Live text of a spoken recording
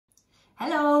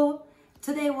Hello!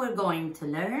 Today we're going to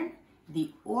learn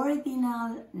the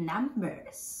ordinal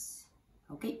numbers.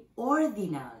 Okay,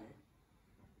 ordinal.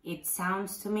 It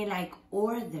sounds to me like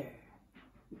order.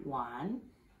 1,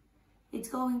 it's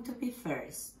going to be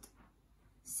first.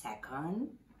 Second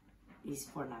is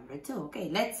for number 2. Okay,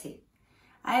 let's see.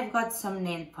 I've got some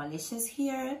nail polishes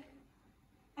here.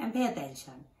 And pay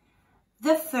attention.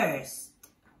 The first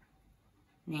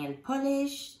nail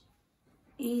polish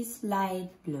is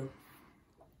light blue.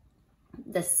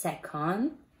 The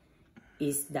second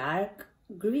is dark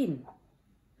green.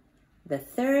 The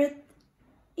third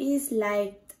is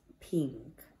light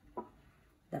pink.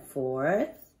 The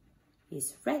fourth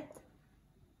is red.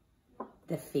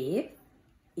 The fifth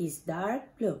is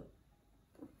dark blue.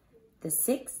 The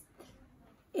sixth,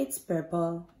 it's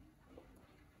purple.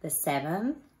 The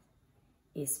seventh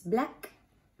is black.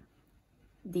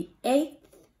 The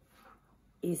eighth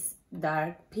is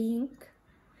dark pink.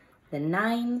 The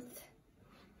ninth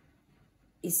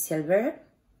is silver.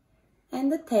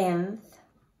 And the 10th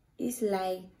is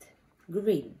light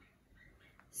green.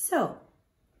 So,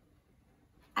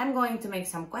 I'm going to make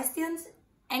some questions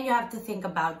and you have to think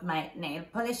about my nail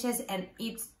polishes and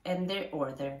their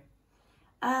order.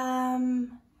 The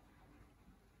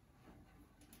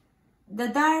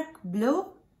dark blue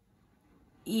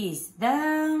is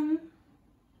the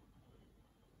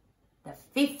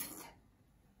 5th,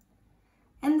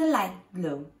 and the light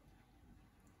blue,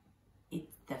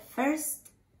 it's the 1st,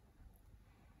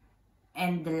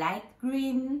 and the light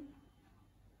green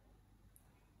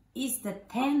is the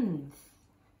 10th,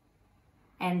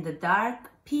 and the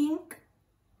dark pink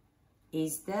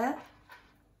is the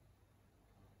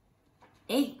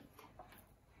 8th,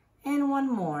 and one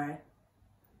more.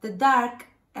 The dark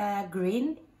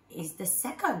green is the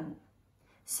 2nd.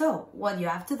 So what you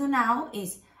have to do now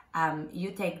is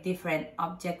you take different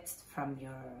objects from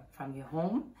your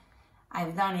home.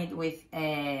 I've done it with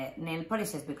nail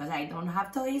polishes because I don't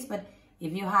have toys, but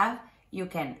if you have, you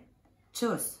can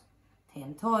choose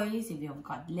 10 toys. If you've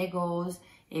got Legos,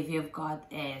 if you've got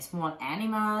small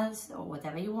animals or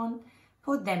whatever you want,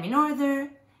 put them in order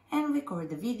and record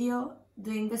the video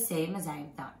doing the same as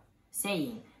I've done,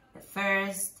 saying the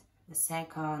 1st, the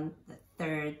 2nd, the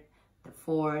 3rd, the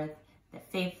 4th, the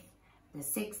 5th, the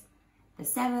 6th, the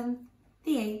 7th,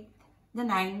 the 8th, the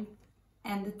 9th,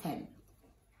 and the 10th.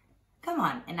 Come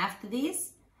on, and after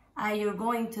this, you're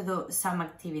going to do some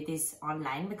activities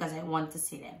online because I want to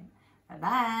see them.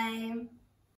 Bye-bye!